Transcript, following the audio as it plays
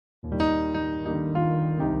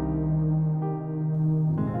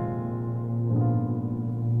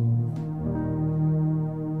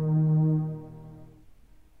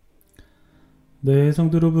네,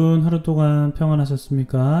 성도 여러분, 하루 동안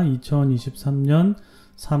평안하셨습니까? 2023년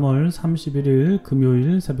 3월 31일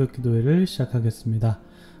금요일 새벽 기도회를 시작하겠습니다.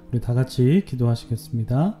 우리 다 같이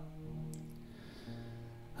기도하시겠습니다.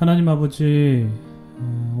 하나님 아버지,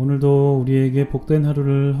 오늘도 우리에게 복된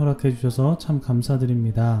하루를 허락해 주셔서 참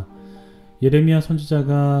감사드립니다. 예레미야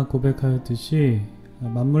선지자가 고백하였듯이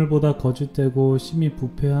만물보다 거짓되고 심히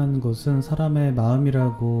부패한 것은 사람의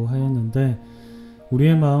마음이라고 하였는데,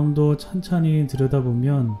 우리의 마음도 찬찬히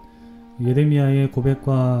들여다보면 예레미야의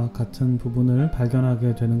고백과 같은 부분을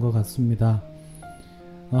발견하게 되는 것 같습니다.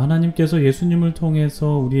 하나님께서 예수님을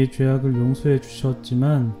통해서 우리의 죄악을 용서해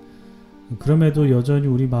주셨지만 그럼에도 여전히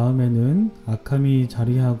우리 마음에는 악함이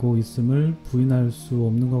자리하고 있음을 부인할 수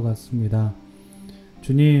없는 것 같습니다.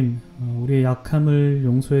 주님, 우리의 약함을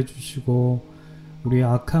용서해 주시고 우리의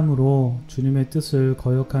악함으로 주님의 뜻을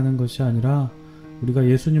거역하는 것이 아니라 우리가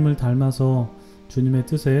예수님을 닮아서 주님의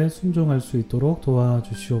뜻에 순종할 수 있도록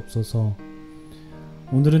도와주시옵소서.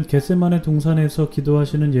 오늘은 겟세마네 동산에서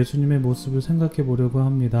기도하시는 예수님의 모습을 생각해 보려고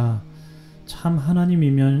합니다. 참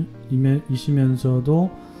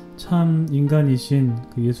하나님이시면서도 참 인간이신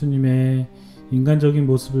그 예수님의 인간적인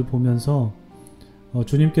모습을 보면서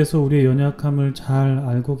주님께서 우리의 연약함을 잘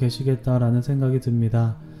알고 계시겠다라는 생각이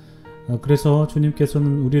듭니다. 그래서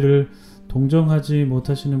주님께서는 우리를 동정하지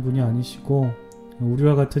못하시는 분이 아니시고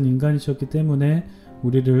우리와 같은 인간이셨기 때문에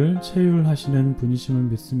우리를 체휼하시는 분이심을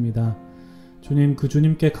믿습니다. 주님, 그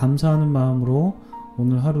주님께 감사하는 마음으로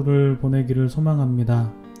오늘 하루를 보내기를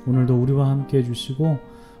소망합니다. 오늘도 우리와 함께 해주시고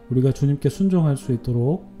우리가 주님께 순종할 수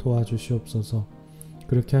있도록 도와주시옵소서.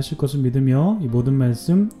 그렇게 하실 것을 믿으며 이 모든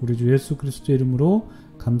말씀 우리 주 예수 그리스도의 이름으로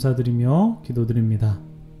감사드리며 기도드립니다.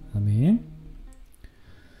 아멘.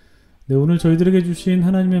 네, 오늘 저희들에게 주신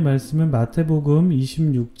하나님의 말씀은 마태복음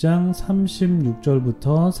 26장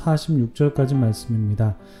 36절부터 46절까지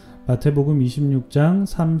말씀입니다. 마태복음 26장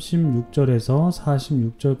 36절에서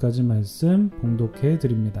 46절까지 말씀 봉독해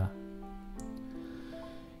드립니다.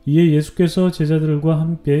 이에 예수께서 제자들과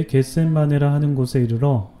함께 겟셋마네라 하는 곳에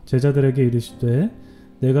이르러 제자들에게 이르시되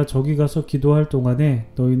내가 저기 가서 기도할 동안에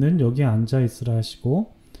너희는 여기 앉아 있으라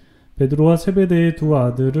하시고 베드로와 세베대의 두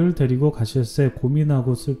아들을 데리고 가실새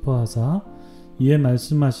고민하고 슬퍼하사 이에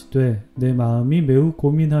말씀하시되 내 마음이 매우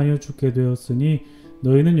고민하여 죽게 되었으니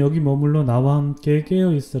너희는 여기 머물러 나와 함께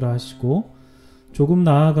깨어 있으라 하시고 조금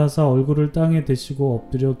나아가사 얼굴을 땅에 대시고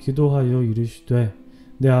엎드려 기도하여 이르시되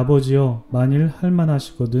내 아버지여 만일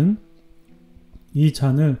할만하시거든 이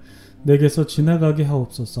잔을 내게서 지나가게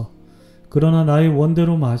하옵소서. 그러나 나의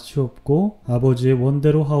원대로 마시옵고 아버지의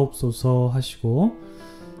원대로 하옵소서 하시고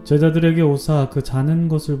제자들에게 오사 그 자는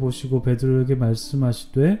것을 보시고 베드로에게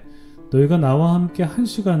말씀하시되 너희가 나와 함께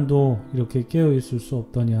 1시간도 이렇게 깨어 있을 수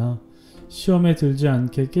없더냐. 시험에 들지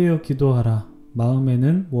않게 깨어 기도하라.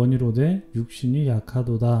 마음에는 원이로되 육신이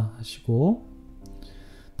약하도다 하시고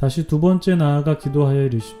다시 두 번째 나아가 기도하여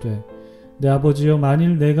이르시되 내 아버지여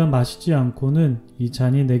만일 내가 마시지 않고는 이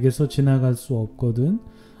잔이 내게서 지나갈 수 없거든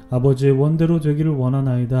아버지의 원대로 되기를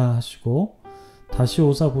원하나이다 하시고 다시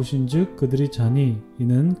오사 보신즉 그들이 자니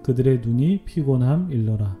이는 그들의 눈이 피곤함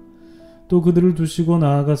일러라. 또 그들을 두시고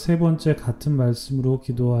나아가 세 번째 같은 말씀으로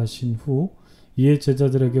기도하신 후 이에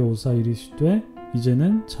제자들에게 오사 이르시되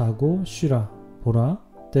이제는 자고 쉬라. 보라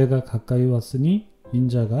때가 가까이 왔으니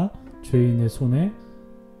인자가 죄인의 손에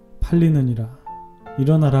팔리느니라.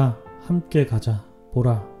 일어나라 함께 가자.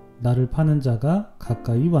 보라 나를 파는 자가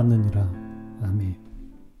가까이 왔느니라. 아멘.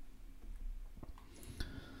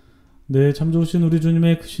 네, 참 좋으신 우리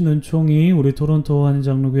주님의 크신 은총이 우리 토론토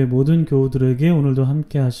한인장로교회 모든 교우들에게 오늘도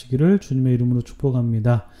함께 하시기를 주님의 이름으로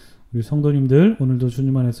축복합니다. 우리 성도님들 오늘도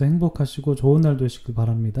주님 안에서 행복하시고 좋은 날 되시길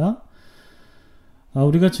바랍니다.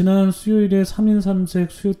 우리가 지난 수요일에 3인 3색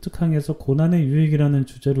수요특강에서 고난의 유익이라는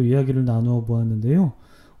주제로 이야기를 나누어 보았는데요.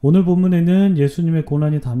 오늘 본문에는 예수님의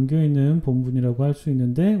고난이 담겨있는 본문이라고 할 수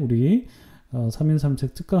있는데 우리 3인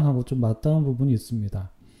 3색 특강하고 좀 맞닿은 부분이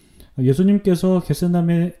있습니다. 예수님께서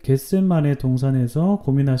겟셋마네 동산에서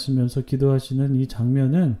고민하시면서 기도하시는 이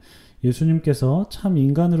장면은 예수님께서 참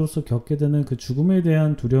인간으로서 겪게 되는 그 죽음에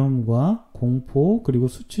대한 두려움과 공포 그리고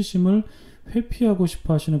수치심을 회피하고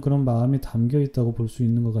싶어 하시는 그런 마음이 담겨 있다고 볼 수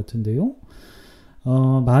있는 것 같은데요.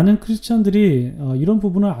 많은 크리스찬들이 이런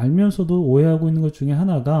부분을 알면서도 오해하고 있는 것 중에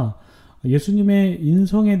하나가 예수님의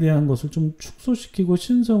인성에 대한 것을 좀 축소시키고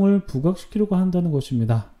신성을 부각시키려고 한다는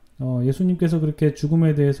것입니다. 예수님께서 그렇게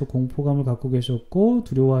죽음에 대해서 공포감을 갖고 계셨고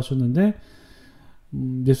두려워하셨는데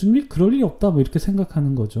예수님이 그럴 일이 없다 뭐 이렇게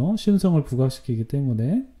생각하는 거죠. 신성을 부각시키기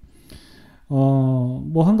때문에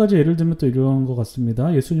뭐 한 가지 예를 들면 또 이런 것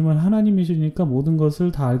같습니다. 예수님은 하나님이시니까 모든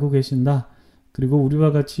것을 다 알고 계신다. 그리고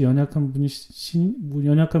우리와 같이 연약한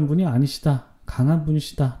분이 아니시다. 강한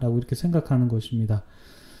분이시다라고 이렇게 생각하는 것입니다.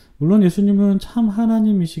 물론 예수님은 참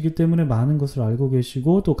하나님이시기 때문에 많은 것을 알고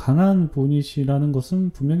계시고 또 강한 분이시라는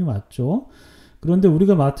것은 분명히 맞죠. 그런데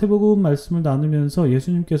우리가 마태복음 말씀을 나누면서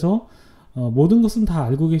예수님께서 모든 것은 다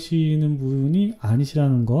알고 계시는 분이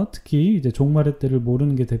아니시라는 것, 특히 이제 종말의 때를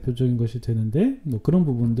모르는 게 대표적인 것이 되는데 뭐 그런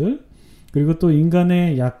부분들, 그리고 또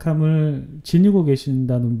인간의 약함을 지니고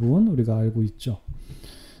계신다는 부분 우리가 알고 있죠.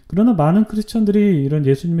 그러나 많은 크리스천들이 이런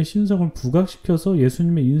예수님의 신성을 부각시켜서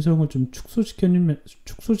예수님의 인성을 좀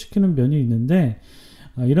축소시키는 면이 있는데,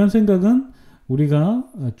 이런 생각은 우리가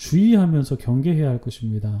주의하면서 경계해야 할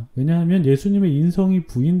것입니다. 왜냐하면 예수님의 인성이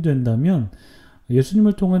부인된다면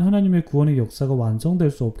예수님을 통한 하나님의 구원의 역사가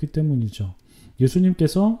완성될 수 없기 때문이죠.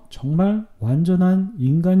 예수님께서 정말 완전한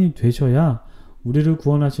인간이 되셔야 우리를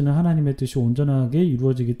구원하시는 하나님의 뜻이 온전하게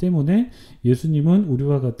이루어지기 때문에 예수님은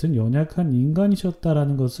우리와 같은 연약한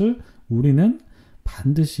인간이셨다라는 것을 우리는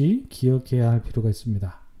반드시 기억해야 할 필요가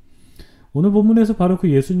있습니다. 오늘 본문에서 바로 그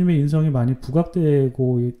예수님의 인성이 많이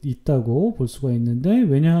부각되고 있다고 볼 수가 있는데,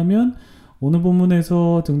 왜냐하면 오늘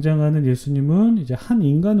본문에서 등장하는 예수님은 이제 한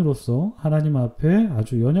인간으로서 하나님 앞에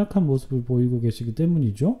아주 연약한 모습을 보이고 계시기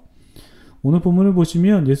때문이죠. 오늘 본문을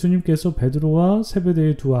보시면 예수님께서 베드로와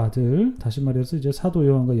세베대의 두 아들, 다시 말해서 이제 사도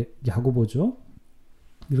요한과 야고보죠.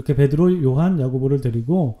 이렇게 베드로, 요한, 야고보를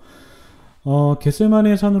데리고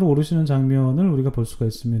겟세마네 산으로 오르시는 장면을 우리가 볼 수가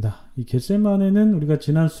있습니다. 이 겟세마네는 우리가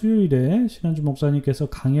지난 수요일에 신한주 목사님께서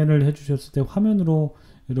강연을 해주셨을 때 화면으로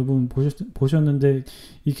여러분 보셨는데,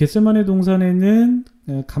 이 겟세마네 동산에는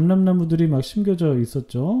감람나무들이 막 심겨져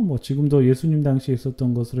있었죠. 뭐 지금도 예수님 당시에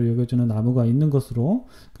있었던 것으로 여겨지는 나무가 있는 것으로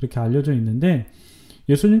그렇게 알려져 있는데,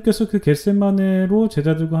 예수님께서 그 겟세마네로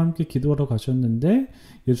제자들과 함께 기도하러 가셨는데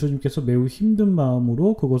예수님께서 매우 힘든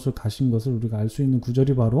마음으로 그곳을 가신 것을 우리가 알 수 있는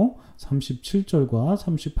구절이 바로 37절과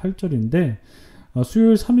 38절인데,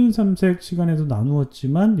 수요일 3일 3색 시간에도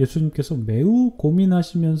나누었지만 예수님께서 매우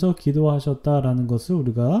고민하시면서 기도하셨다라는 것을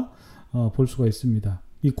우리가 볼 수가 있습니다.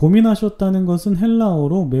 이 고민하셨다는 것은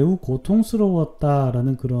헬라어로 매우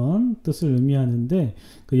고통스러웠다라는 그런 뜻을 의미하는데,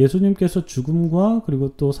 그 예수님께서 죽음과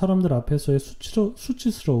그리고 또 사람들 앞에서의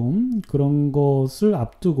수치스러움, 그런 것을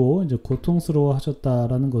앞두고 이제 고통스러워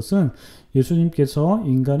하셨다라는 것은 예수님께서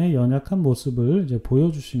인간의 연약한 모습을 이제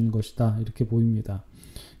보여주신 것이다, 이렇게 보입니다.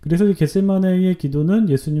 그래서 이 겟세마네의 기도는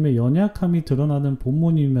예수님의 연약함이 드러나는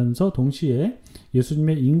본문이면서 동시에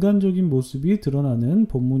예수님의 인간적인 모습이 드러나는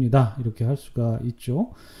본문이다, 이렇게 할 수가 있죠.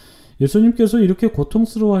 예수님께서 이렇게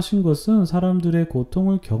고통스러워 하신 것은 사람들의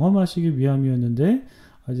고통을 경험하시기 위함이었는데,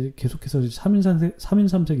 아직 계속해서 3인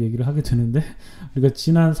 3색 얘기를 하게 되는데, 우리가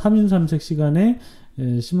지난 3인 3색 시간에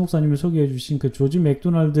신목사님이 소개해 주신 그 조지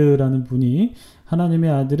맥도날드라는 분이 하나님의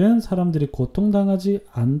아들은 사람들이 고통당하지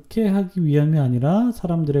않게 하기 위함이 아니라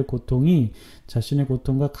사람들의 고통이 자신의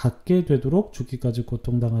고통과 같게 되도록 죽기까지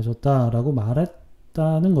고통당하셨다라고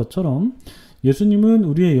말했다는 것처럼, 예수님은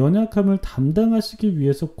우리의 연약함을 담당하시기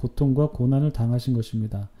위해서 고통과 고난을 당하신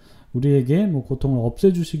것입니다. 우리에게 뭐 고통을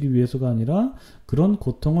없애주시기 위해서가 아니라 그런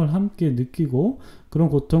고통을 함께 느끼고 그런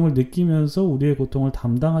고통을 느끼면서 우리의 고통을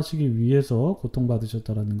담당하시기 위해서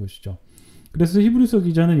고통받으셨다라는 것이죠. 그래서 히브리서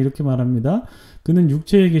기자는 이렇게 말합니다. 그는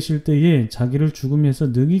육체에 계실 때에 자기를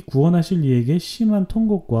죽음에서 능히 구원하실 이에게 심한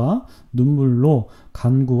통곡과 눈물로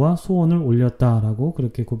간구와 소원을 올렸다라고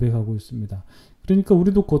그렇게 고백하고 있습니다. 그러니까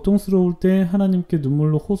우리도 고통스러울 때 하나님께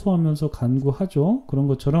눈물로 호소하면서 간구하죠. 그런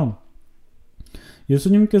것처럼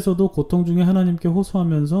예수님께서도 고통 중에 하나님께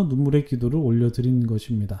호소하면서 눈물의 기도를 올려드린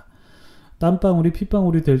것입니다. 땀방울이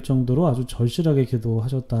핏방울이 될 정도로 아주 절실하게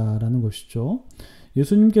기도하셨다라는 것이죠.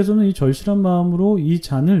 예수님께서는 이 절실한 마음으로 이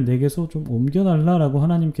잔을 내게서 좀 옮겨달라라고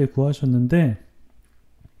하나님께 구하셨는데,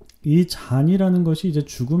 이 잔이라는 것이 이제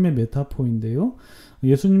죽음의 메타포인데요.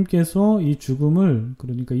 예수님께서 이 죽음을,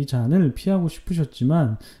 그러니까 이 잔을 피하고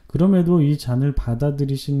싶으셨지만 그럼에도 이 잔을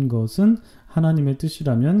받아들이신 것은 하나님의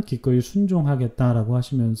뜻이라면 기꺼이 순종하겠다라고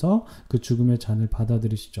하시면서 그 죽음의 잔을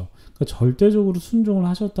받아들이시죠. 그러니까 절대적으로 순종을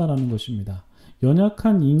하셨다라는 것입니다.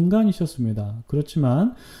 연약한 인간이셨습니다.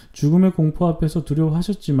 그렇지만 죽음의 공포 앞에서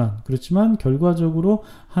두려워하셨지만, 그렇지만 결과적으로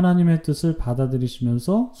하나님의 뜻을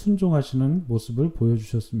받아들이시면서 순종하시는 모습을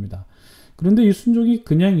보여주셨습니다. 그런데 이 순종이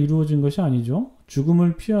그냥 이루어진 것이 아니죠.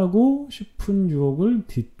 죽음을 피하고 싶은 유혹을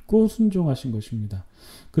딛고 순종하신 것입니다.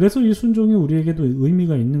 그래서 이 순종이 우리에게도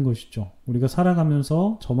의미가 있는 것이죠. 우리가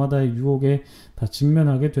살아가면서 저마다의 유혹에 다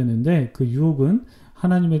직면하게 되는데, 그 유혹은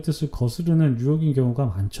하나님의 뜻을 거스르는 유혹인 경우가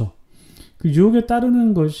많죠. 그 유혹에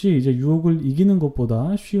따르는 것이 이제 유혹을 이기는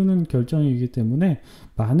것보다 쉬운 결정이기 때문에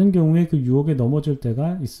많은 경우에 그 유혹에 넘어질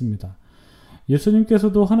때가 있습니다.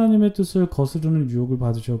 예수님께서도 하나님의 뜻을 거스르는 유혹을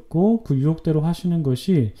받으셨고 그 유혹대로 하시는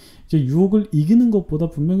것이 이제 유혹을 이기는 것보다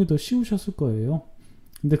분명히 더 쉬우셨을 거예요.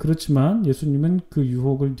 근데 그렇지만 예수님은 그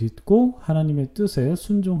유혹을 딛고 하나님의 뜻에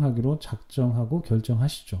순종하기로 작정하고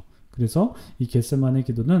결정하시죠. 그래서 이 겟세마네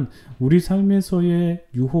기도는 우리 삶에서의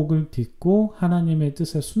유혹을 딛고 하나님의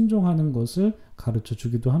뜻에 순종하는 것을 가르쳐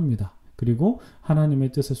주기도 합니다. 그리고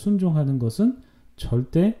하나님의 뜻에 순종하는 것은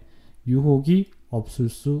절대 유혹이 없을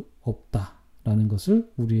수 없다라는 것을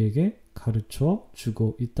우리에게 가르쳐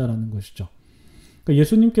주고 있다라는 것이죠. 그러니까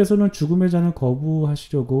예수님께서는 죽음의 잔을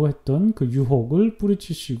거부하시려고 했던 그 유혹을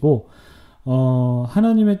뿌리치시고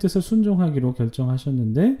하나님의 뜻에 순종하기로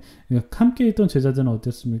결정하셨는데 함께 있던 제자들은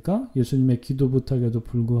어땠습니까? 예수님의 기도 부탁에도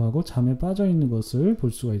불구하고 잠에 빠져 있는 것을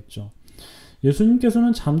볼 수가 있죠.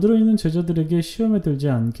 예수님께서는 잠들어 있는 제자들에게 시험에 들지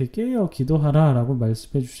않게 깨어 기도하라 라고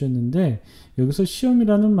말씀해 주셨는데 여기서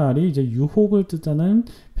시험이라는 말이 이제 유혹을 뜻하는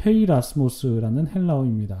페이라스모스라는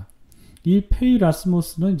헬라어입니다. 이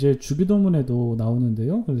페이라스모스는 이제 주기도문에도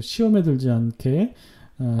나오는데요. 그래서 시험에 들지 않게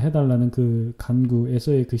해달라는 그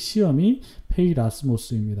간구에서의 그 시험이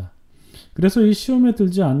페이라스모스입니다. 그래서 이 시험에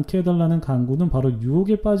들지 않게 해달라는 간구는 바로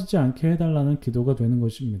유혹에 빠지지 않게 해달라는 기도가 되는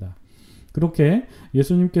것입니다. 그렇게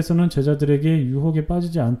예수님께서는 제자들에게 유혹에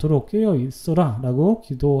빠지지 않도록 깨어 있어라 라고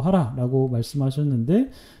기도하라 라고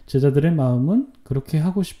말씀하셨는데 제자들의 마음은 그렇게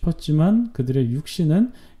하고 싶었지만 그들의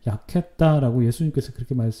육신은 약했다라고 예수님께서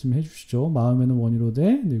그렇게 말씀해 주시죠. 마음에는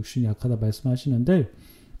원이로되 육신이 약하다 말씀하시는데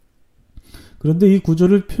그런데 이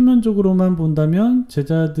구절을 표면적으로만 본다면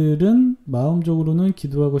제자들은 마음적으로는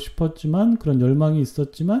기도하고 싶었지만 그런 열망이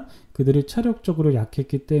있었지만 그들이 체력적으로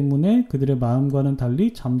약했기 때문에 그들의 마음과는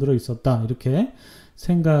달리 잠들어 있었다 이렇게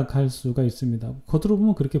생각할 수가 있습니다. 겉으로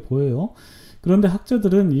보면 그렇게 보여요. 그런데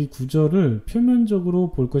학자들은 이 구절을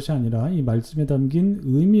표면적으로 볼 것이 아니라 이 말씀에 담긴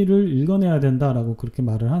의미를 읽어내야 된다라고 그렇게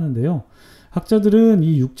말을 하는데요. 학자들은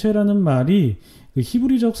이 육체라는 말이 그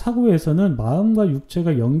히브리적 사고에서는 마음과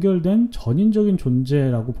육체가 연결된 전인적인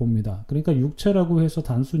존재라고 봅니다. 그러니까 육체라고 해서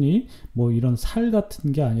단순히 뭐 이런 살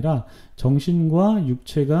같은 게 아니라 정신과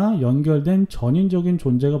육체가 연결된 전인적인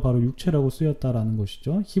존재가 바로 육체라고 쓰였다라는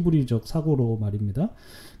것이죠. 히브리적 사고로 말입니다.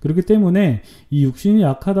 그렇기 때문에 이 육신이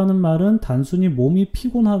약하다는 말은 단순히 몸이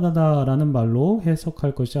피곤하다라는 말로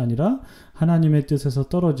해석할 것이 아니라 하나님의 뜻에서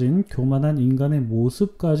떨어진 교만한 인간의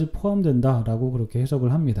모습까지 포함된다라고 그렇게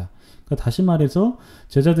해석을 합니다. 그러니까 다시 말해서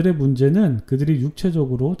제자들의 문제는 그들이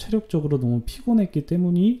육체적으로 체력적으로 너무 피곤했기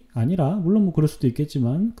때문이 아니라 물론 뭐 그럴 수도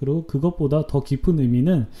있겠지만 그리고 그것보다 더 깊은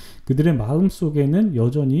의미는 그들의 마음 속에는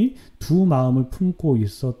여전히 두 마음을 품고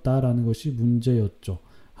있었다라는 것이 문제였죠.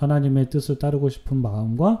 하나님의 뜻을 따르고 싶은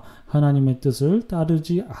마음과 하나님의 뜻을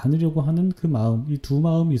따르지 않으려고 하는 그 마음, 이 두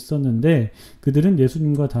마음이 있었는데 그들은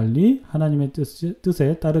예수님과 달리 하나님의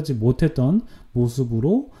뜻에 따르지 못했던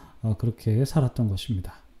모습으로 그렇게 살았던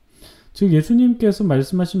것입니다. 즉 예수님께서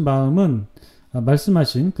말씀하신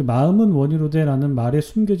그 마음은 원이로되라는 말에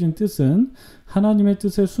숨겨진 뜻은 하나님의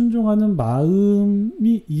뜻에 순종하는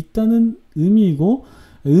마음이 있다는 의미이고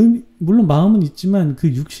물론 마음은 있지만 그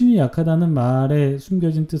육신이 약하다는 말에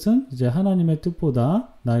숨겨진 뜻은 이제 하나님의 뜻보다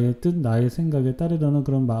나의 뜻, 나의 생각에 따르려는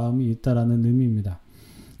그런 마음이 있다라는 의미입니다.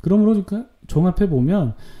 그러므로 종합해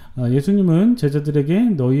보면 예수님은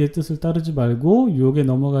제자들에게 너희의 뜻을 따르지 말고 유혹에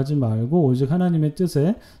넘어가지 말고 오직 하나님의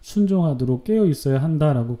뜻에 순종하도록 깨어 있어야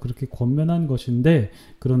한다라고 그렇게 권면한 것인데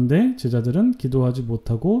그런데 제자들은 기도하지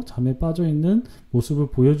못하고 잠에 빠져 있는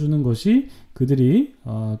모습을 보여주는 것이 그들이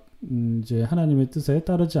이제 하나님의 뜻에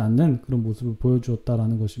따르지 않는 그런 모습을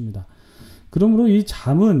보여주었다라는 것입니다. 그러므로 이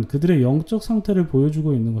잠은 그들의 영적 상태를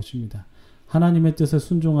보여주고 있는 것입니다. 하나님의 뜻에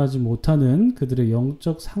순종하지 못하는 그들의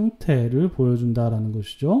영적 상태를 보여준다라는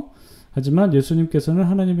것이죠. 하지만 예수님께서는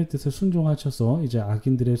하나님의 뜻에 순종하셔서 이제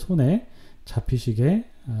악인들의 손에 잡히시게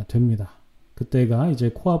됩니다. 그때가 이제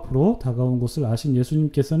코앞으로 다가온 것을 아신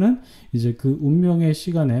예수님께서는 이제 그 운명의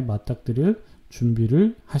시간에 맞닥뜨릴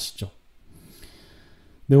준비를 하시죠.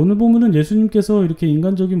 네, 오늘 본문은 예수님께서 이렇게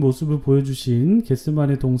인간적인 모습을 보여주신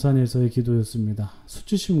겟세마네 동산에서의 기도였습니다.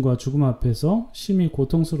 수치심과 죽음 앞에서 심히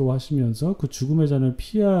고통스러워 하시면서 그 죽음의 잔을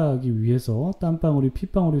피하기 위해서 땀방울이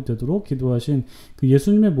핏방울이 되도록 기도하신 그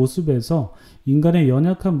예수님의 모습에서 인간의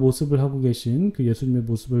연약한 모습을 하고 계신 그 예수님의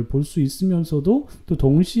모습을 볼 수 있으면서도 또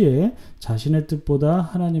동시에 자신의 뜻보다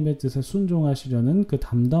하나님의 뜻에 순종하시려는 그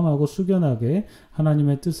담담하고 숙연하게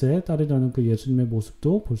하나님의 뜻에 따르려는 그 예수님의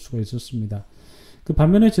모습도 볼 수가 있었습니다. 그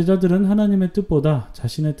반면에 제자들은 하나님의 뜻보다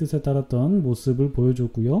자신의 뜻에 따랐던 모습을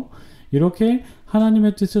보여줬고요. 이렇게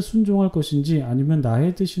하나님의 뜻에 순종할 것인지 아니면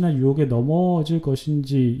나의 뜻이나 유혹에 넘어질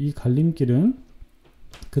것인지 이 갈림길은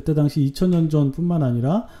그때 당시 2000년 전뿐만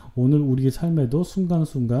아니라 오늘 우리 삶에도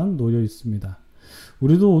순간순간 놓여 있습니다.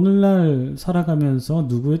 우리도 오늘날 살아가면서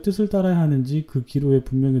누구의 뜻을 따라야 하는지 그 기로에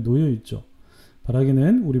분명히 놓여 있죠.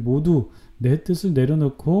 바라기는 우리 모두 내 뜻을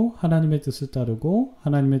내려놓고 하나님의 뜻을 따르고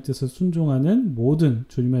하나님의 뜻을 순종하는 모든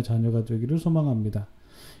주님의 자녀가 되기를 소망합니다.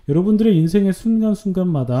 여러분들의 인생의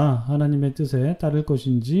순간순간마다 하나님의 뜻에 따를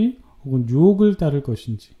것인지 혹은 유혹을 따를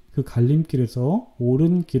것인지 그 갈림길에서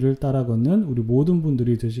옳은 길을 따라 걷는 우리 모든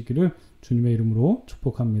분들이 되시기를 주님의 이름으로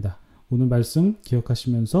축복합니다. 오늘 말씀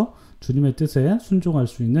기억하시면서 주님의 뜻에 순종할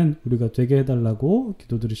수 있는 우리가 되게 해달라고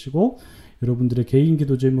기도드리시고 여러분들의 개인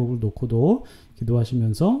기도 제목을 놓고도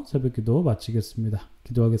기도하시면서 새벽기도 마치겠습니다.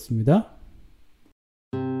 기도하겠습니다.